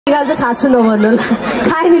चाहिँ खाछु नभन्नु ल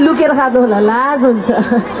खाइ नि लुकेर खानु होला लाज हुन्छ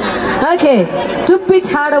ओके टुप्पी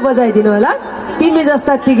ठाडो बजाइदिनु होला तिमी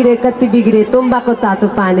जस्ता तिग्रे कति बिग्रे तुम्बाको तातो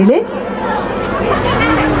पानीले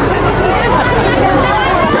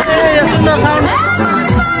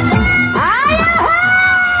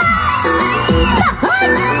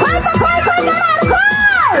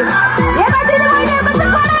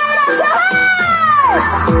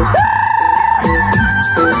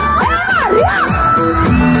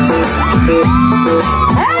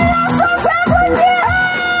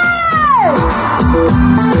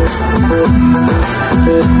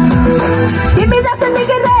तिमी जस्तो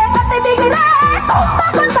बिग्रे कतै बिग्रे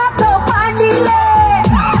तुम्बाको तातो पानीले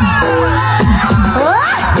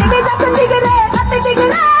तिमी जस्तो बिग्रे कतै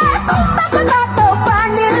बिग्रे तुम्बाको तातो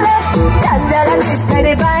पानीले झन्झला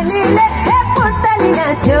निस्कने पानीले हे पुतली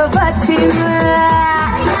नाच्यो बत्तीमा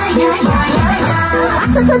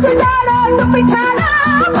जाडो टुप्पी ठाडो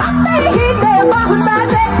भन्दै हिँड्ने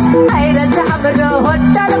बहुताले आइरहन्छ हाम्रो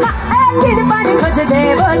होटलमा तिनी पानी खोज्दै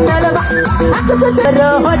बोतलमा हाम्रो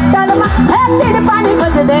होटलमा तिनी पानी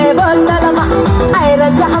खोज्दै बोतलमा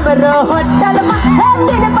आइरहन्छ हाम्रो होटलमा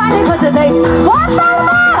तिनी पानी खोज्दै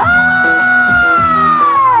बोतलमा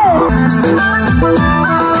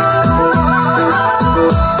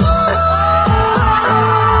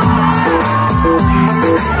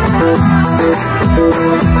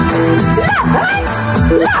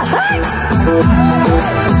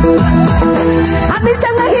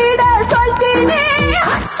हामीसँग हिँड सोल्टिने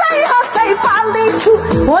हँसाइ हँसाइ पाल्दैछु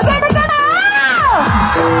हो केटा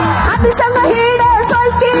हामीसँग हिँड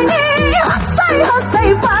सोल्टिने हँसाइ हँसाइ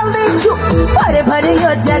पाल्दैछु भरे भरे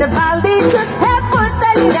यो जर फाल्दैछु हे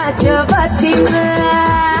पुतली नाच्यो बत्तीमा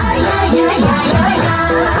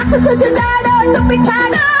जाडो टुप्पी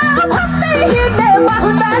ठाडो भन्दै हिँड्ने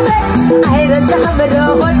बहुताले आइरहन्छ हाम्रो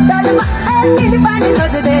होटलमा तिनी पानी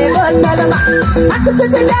खोज्दै बोतलमा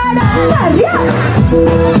जाडो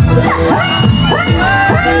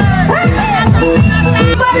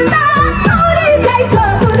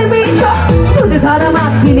दुध घरमा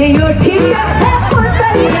किने यो ठिक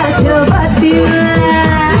पुतली नाच्यो बत्तीमा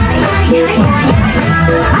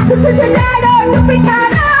जाडो टुप्पी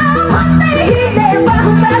ठाडो भन्दै हिँड्ने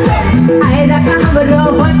बहुताले आइरहन्छ हाम्रो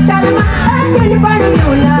होटलमा तिनी पानी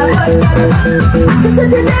ल्याउला जाडो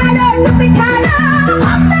टुप्पी ठाडो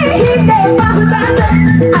भन्दै हिँड्ने बहुताले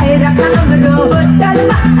आइरहन्छ हाम्रो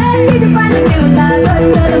होटलमा तिनी पानी ल्याउला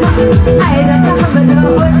आइरहन्छ हाम्रो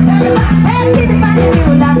होटलमा तिनी पानी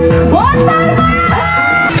ल्याउला होटलमा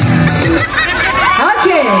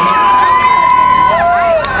ओके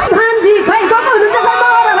भान्जी खै गएको हुनुहुन्छ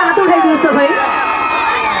हात उठाइदिनुहोस् खै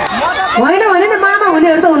होइन होइन मामा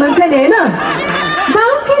हुनेहरू त हुनुहुन्छ नि होइन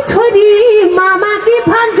बाउकी छोरी मामा कि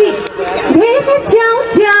भान्जी धेरै च्याउ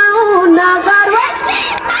च्याउ नगर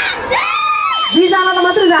दुईजना त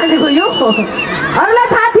मात्रै जानेको यो अरूलाई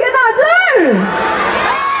थाहा थिएन हजुर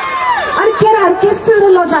अनि केटाहरू के साह्रो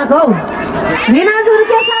लजाएको हौ भिनाजुहरू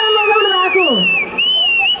के साह्रो लजाउनु भएको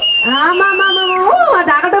आमा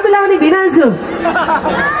ढाका टोपी लगाउने भिनाजु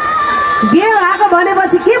बिहे भएको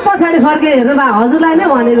भनेपछि के पछाडि फर्केर हेर्नु भयो हजुरलाई नै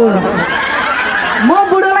भनेको म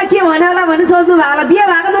बुढोलाई के भने होला भने सोच्नु भयो होला बिहे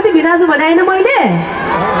भएको जति भिनाजु भने होइन मैले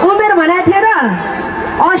उमेर भनेको थिएँ र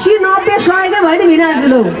 80 90 100 भयो नि भिनाजु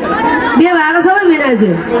लो बिहे भएको सबै भिनाजु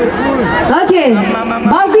ओके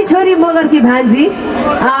बाउकी छोरी मगरकी भान्जी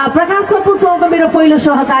प्रकाश सपुर चौकको मेरो पहिलो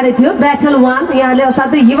सहकारी थियो ब्याटल 1 यहाँले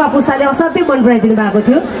असाध्यै युवा पुस्ताले असाध्यै मन पराइदिनु भएको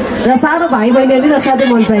थियो र सानो भाइ बहिनीहरूले असाध्यै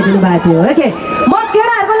मन पराइदिनु भएको थियो ओके म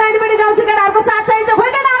केटाहरूको लाइनबाट जान्छु केटाहरूको साथ चाहिन्छ खोइ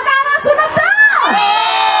केटाहरूको आवाज सुनौ त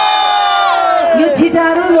यो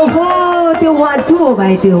छिटारो हो त्यो 1 2 हो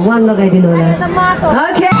भाइ त्यो 1 लगाइदिनु होला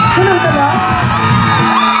ओके सुनौ त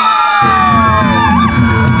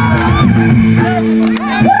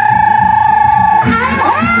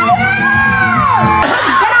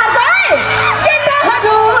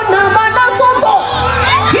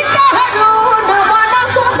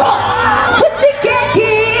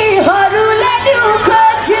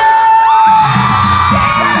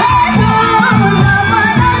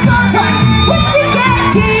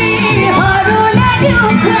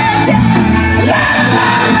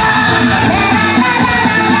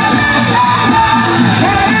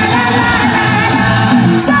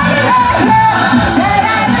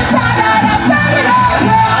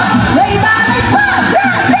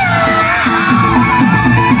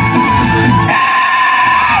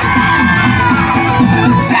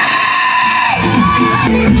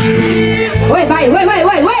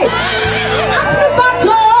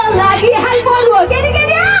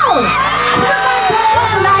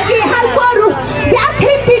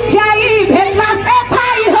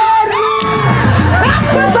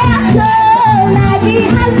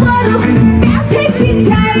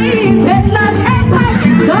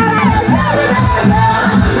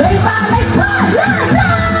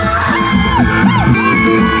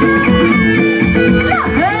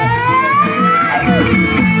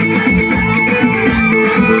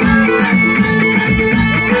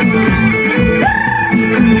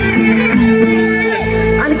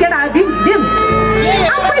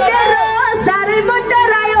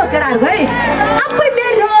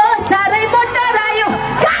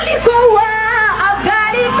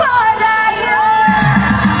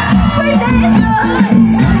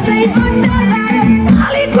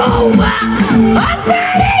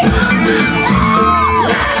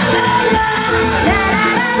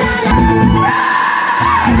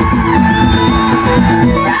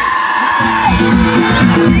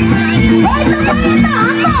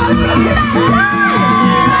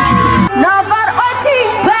नगर अछि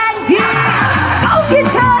बान्जी औकी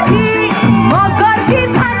छोरी मगर की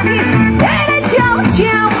भान्जी धेरै च्याउ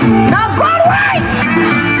च्याउ नगर वाइ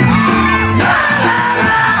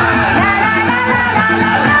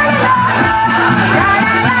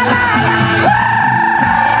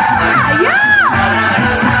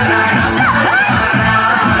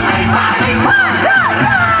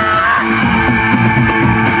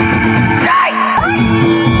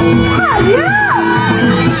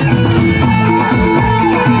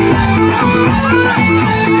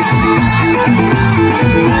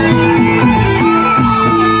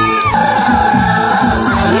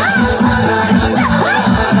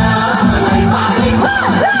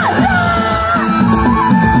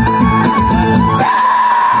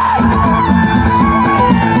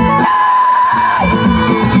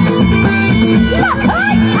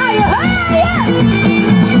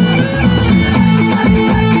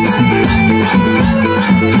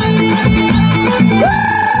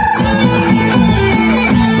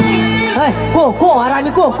Go,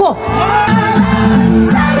 Arami, go.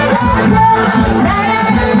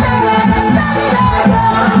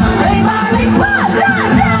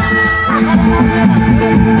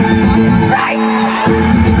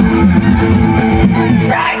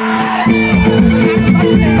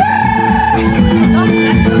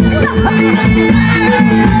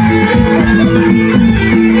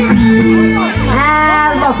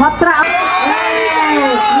 खतरा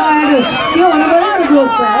त्यो हुनु पर्यो नि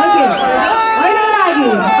जोस ओके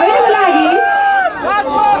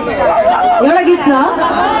एउटा गीत छ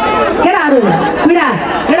केटाहरूले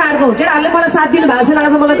मलाई साथ दिनु भएको छ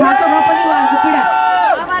लाग्छ मलाई थाहा छ म पनि उहाँहरूको पीडा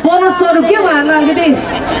बोनस स्वरूप के उहाँहरूलाई अलिकति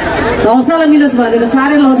हौसला मिलोस् भनेर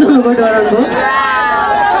साह्रै लजाउनुको डराउनु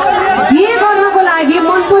बिहे गर्नको लागि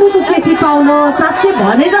मन परेको केटी पाउन साँच्चै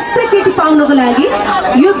भने जस्तै केटी पाउनको लागि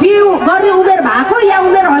यो बिहे गर्ने उमेर भएको या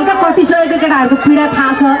उमेर हल्का कटिसकेको केटाहरूको पीडा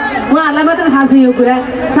थाहा छ उहाँहरूलाई मात्रै थाहा छ यो कुरा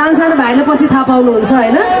सानो भाइले पछि थाहा पाउनुहुन्छ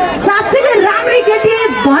होइन साँच्चै नै राम्रै केटी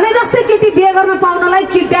भने जस्तै केटी बिहे गर्न पाउनलाई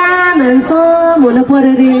केटा ह्यान्डसम हुनु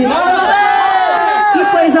पर्यो रे कि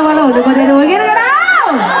पैसावाला हुनु पर्यो रे हो कि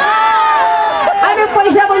अहिले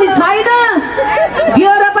पैसा पनि छैन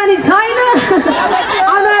बिहोरा पनि छैन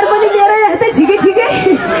अनुहार पनि मेरो यस्तै ठिकै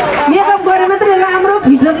मेकअप गरे मात्रै राम्रो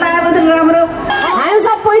फिल्टर लगाए मात्रै राम्रो हामी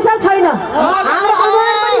सब पैसा छैन हाम्रो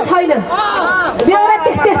अनुहार पनि छैन बेहोरा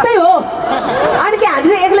त्यस्तै हो अनि के हामी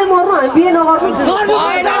चाहिँ एक्लै मर्नु हामी बिहे नगर्नु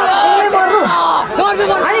एक्लै मर्नु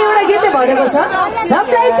अनि एउटा गीतले भनेको छ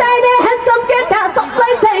सबलाई चाहिने ह्यान्डसम केटा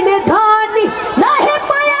सबलाई चाहिने धनी नहे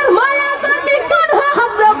प्यार माया गर्ने मन हो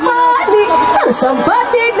हाम्रो पनि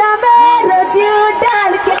सम्पत्ति नमेरो जिउ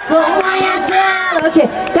डाल्केको माया चाल ओके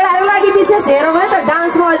केटाहरूको लागि विशेष हेरौँ है त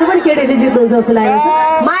डान्समा अझै पनि केटीले जित्नुहुन्छ जस्तो लागेको छ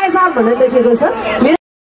माया चाल भनेर लेखेको छ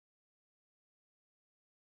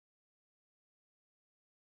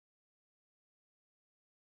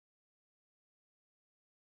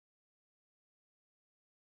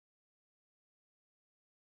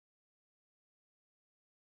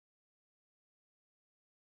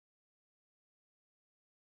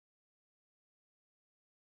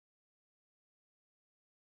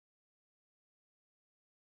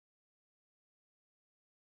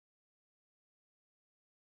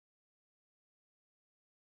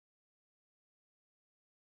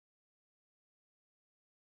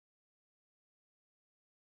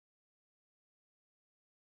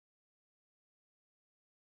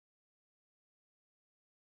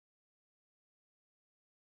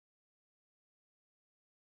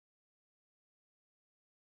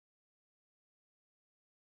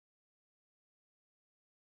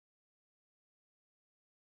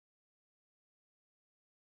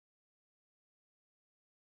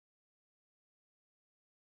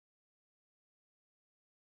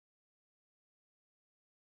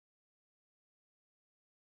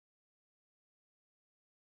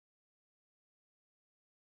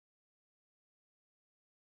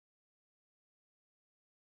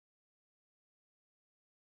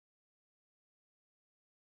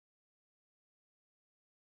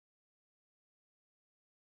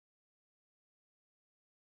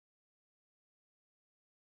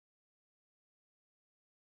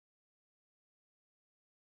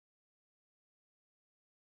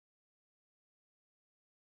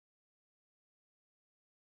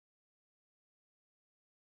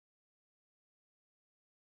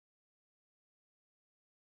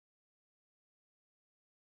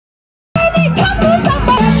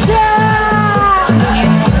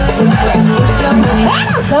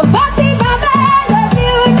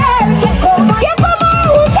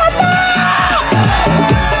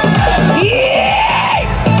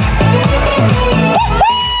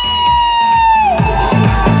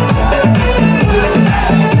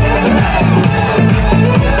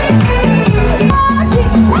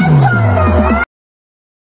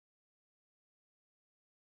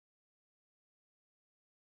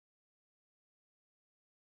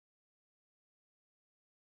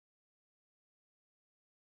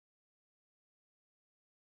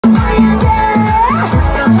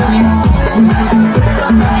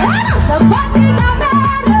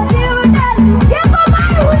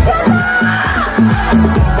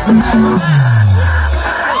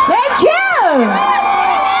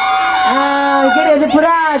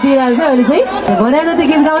पुरा दिइरहेको छ अहिले चाहिँ भने जति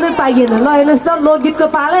गीत गाउनै पाइएन ल हेर्नुहोस् त लोकगीतको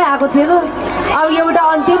पालै आएको थिएन अब एउटा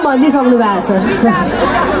अन्तिम भनिदिइसक्नु भएको छ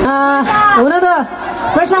हुन त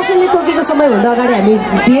प्रशासनले तोकेको समयभन्दा अगाडि हामी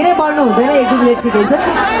धेरै बढ्नु हुँदैन 1-2 मिनट ठिकै छ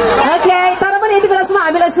ओके तर पनि यति बेलासम्म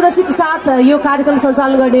हामीलाई सुरक्षित साथ यो कार्यक्रम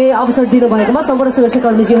सञ्चालन गर्ने अवसर दिनुभएकोमा सम्पूर्ण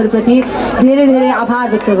सुरक्षाकर्मीजीहरूप्रति धेरै धेरै आभार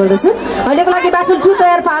व्यक्त गर्दछु अहिलेको लागि ब्याटल 2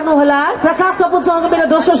 तयार पार्नुहोला प्रकाश सपुतसँग मेरो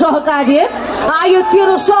दोस्रो सहकारी आयो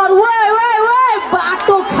तेरो सर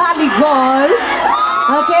बाटो खाली गर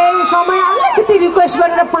ओके समय अलिकति रिक्वेस्ट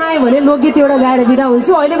गरेर पाएँ भने लोकगीत एउटा गाएर बिदा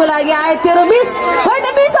हुन्छु अहिलेको लागि आयो तेरो मिस खै त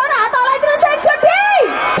मिसहरू हात हलाइदिनुहोस् एकचोटि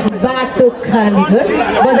बाटो खाली घर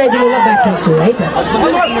बजाइदिनु ल ब्याटल छु है त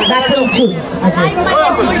ब्याटल छु हजुर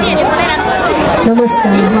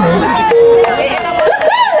नमस्कार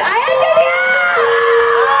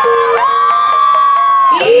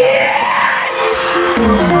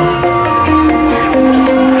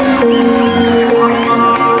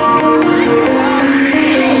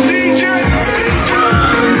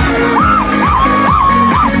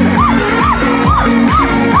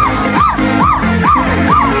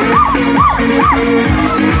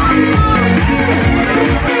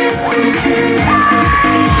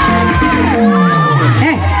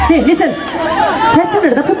Listen, person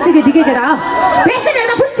हेर्दा फुच्ची केटी के केटा पेशेन्ट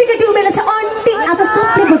हेर्दा फुच्ची केटी उमेर छ आन्टी आज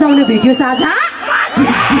सबले बजाउने भिडियो साझा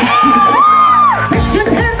पेशेन्ट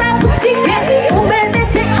हेर्दा फुच्ची केटी उमेर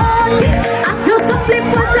छ आन्टी आज सबले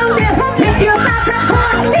बजाउने भिडियो साझा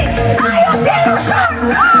आन्टी आयो तेरो सर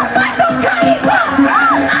बाटो खाली गर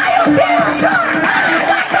आयो तेरो सर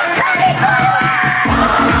बाटो खाली गर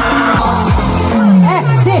ए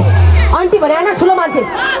से आन्टी भने हैन ठुलो मान्छे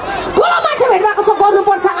भेट भएको छ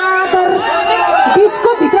गर्नुपर्छ आदर डिस्को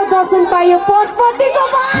भित्र दर्शन पाइयो पशुपतिको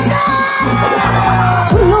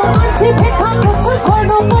ठुलो मान्छे भेट भएको छ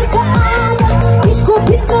गर्नुपर्छ आदर डिस्को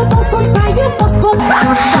भित्र दर्शन पाइयो पशुपति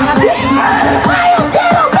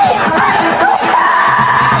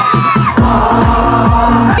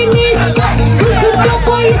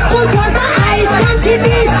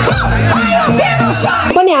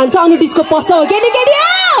पनि हान्छ अनि डिस्को पस्छ हो केटी केटी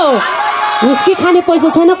उसकी खाने पैसा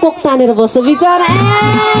छैन कोक तानेर बस्छ बिचारा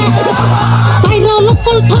बाहिर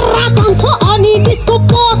लोकल थर्रा तान्छ अनि डिस्को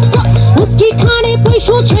पस्छ उसकी खाने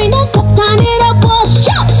पैसा छैन कोक तानेर बस्छ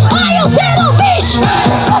आयो तेरो विष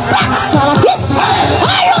साला किस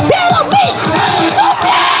आयो तेरो विष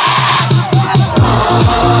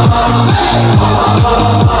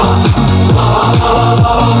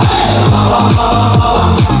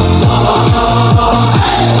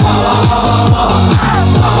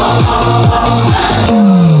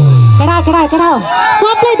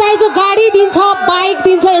सबले दाइजो गाडी दिन्छ बाइक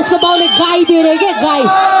दिन्छ यसको बाउले गाई दिएर के गाई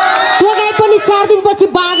त्यो गाई पनि 4 दिनपछि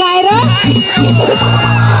बाघ आएर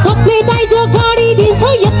सबले दाइजो गाडी दिन्छ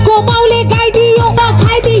यसको बाउले गाई दियो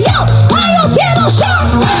खाइदियो आयो तेरो सर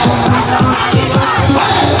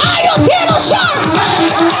आयो तेरो सर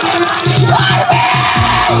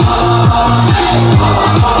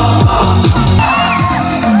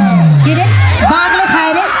के रे बाघले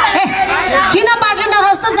खाए रे ए किन बाघले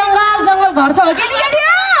नखाओस् त जंगल घर छ केटी केटी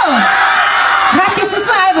राति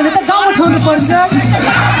सुसु आयो भने त गाउँ उठाउनु पर्छ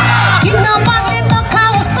किन बाघले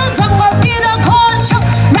नखाओस् त जंगलतिर घर छ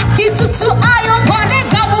राति सुसु आयो भने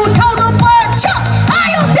गाउँ उठाउनु पर्छ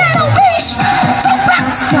आयो तेरो विष चुप राख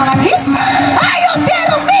साठिस आयो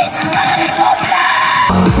तेरो विष चुप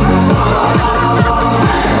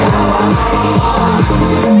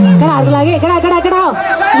केटाहरुको लागि केटा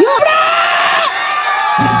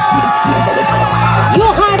यो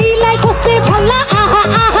हाडीलाई कस्तै फल्ला आहा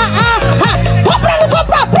आहा आहा थोप्रा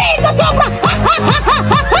सोप्रा प्रेम थोप्रा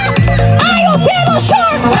आयो तेरो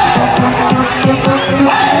सर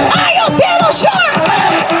आयो तेरो सर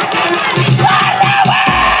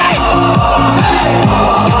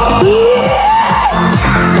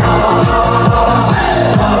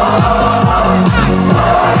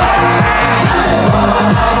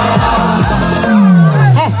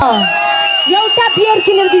एउटा बियर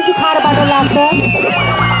किनेर दिन्छु खाएर बाटो लाग्छ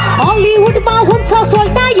हलिउडमा हुन्छ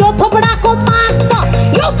सोल्टा यो थोपडाको माग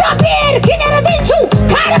एउटा बियर किनेर दिन्छु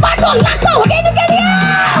खाएर बाटो लाग्छ हो कि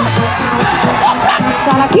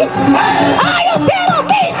साला किस आयो तेरो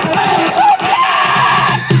बिस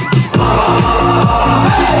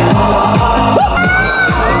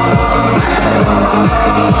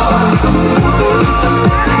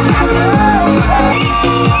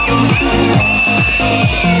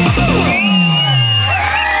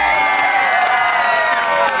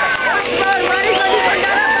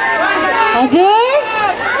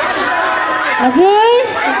हजुर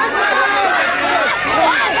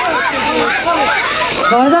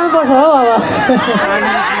घर जानुपर्छ हौ अब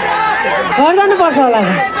घर जानुपर्छ होला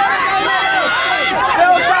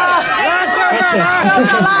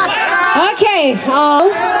ओके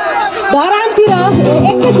धरानतिर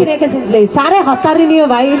एकैछिन प्लिज साह्रै हतारिने हो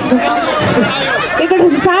भाइ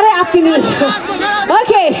एकैछिन साह्रै आत्तिने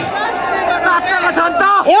ओके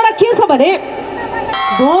एउटा के छ भने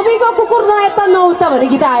धोबीको कुकुर नआए त नउता भन्ने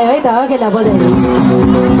गीत आयो है त अघिल्ला बजाइदिनुहोस्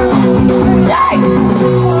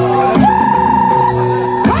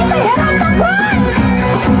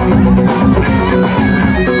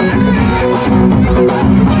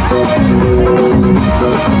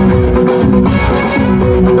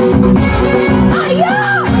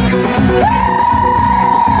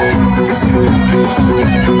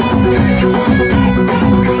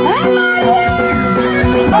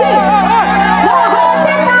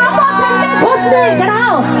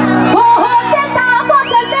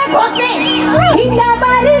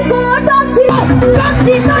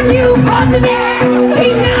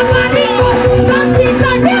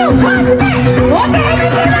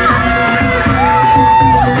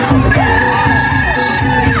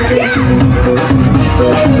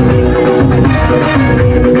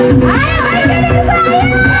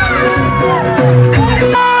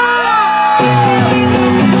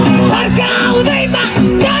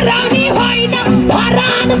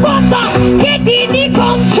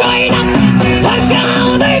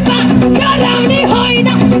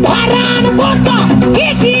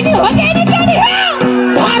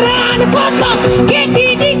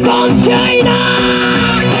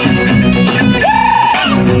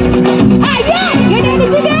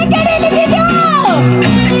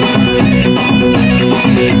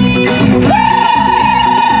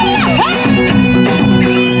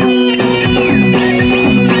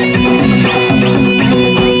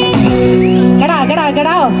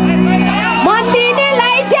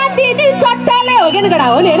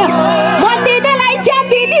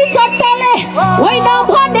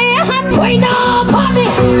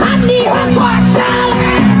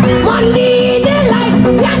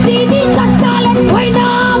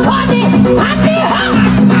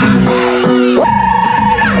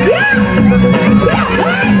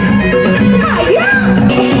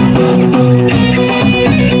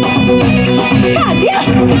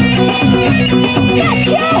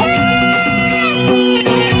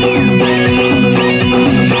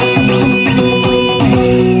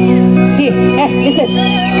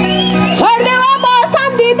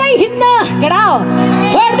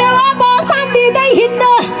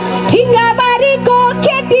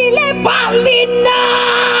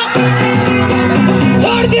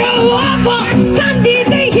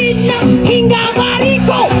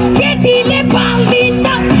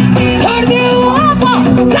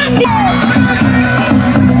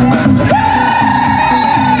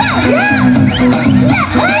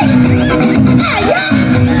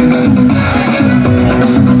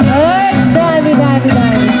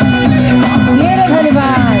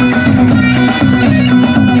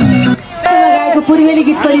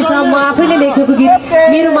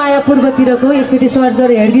पूर्वतिरको एकचोटि सर्च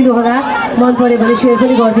गरेर हेरिदिनु होला मन पर्यो भने सेयर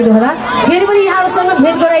पनि गरिदिनु होला फेरि पनि यहाँहरूसँग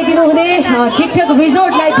भेट गराइदिनु हुने टिकटक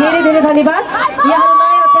रिजोर्टलाई धेरै धेरै धन्यवाद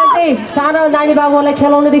यहाँहरूलाई अत्यन्तै सानो नानी बाबुहरूलाई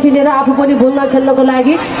खेलाउनदेखि लिएर आफू पनि घुम्न खेल्नको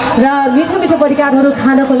लागि र मिठो मिठो परिकारहरू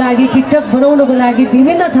खानको लागि टिकटक बनाउनको लागि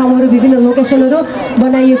विभिन्न ठाउँहरू विभिन्न लोकेसनहरू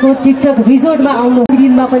बनाइएको टिकटक रिजोर्टमा आउनु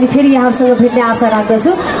दिनमा पनि फेरि यहाँहरूसँग भेट्ने आशा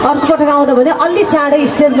राख्दछु अर्को पटक आउँदा भने अलि चाँडै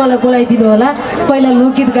स्टेज मलाई बोलाइदिनु होला पहिला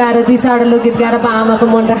लोकगीत गाएर 2-4 लोकगीत गाएर आमाको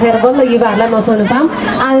मन राखेर बल्ल युवाहरूलाई नचाउनु पाऊँ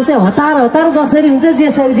आज चाहिँ हतार हतार जसरी हुन्छ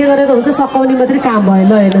जे गरेको हुन्छ सकाउने मात्रै काम भयो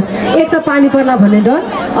ल हेर्नुहोस् एक त पानी पर्ला भन्ने डर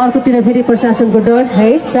अर्कोतिर फेरि प्रशासनको डर है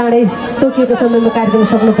चाँडै तोकिएको समयमा कार्यक्रम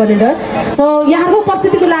सक्नुपर्ने डर सो यहाँको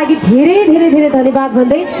उपस्थितिको लागि धेरै धेरै धेरै धन्यवाद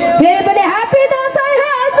भन्दै फेरि पनि ह्यापी दशैं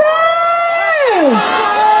हजुर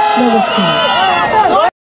नमस्कार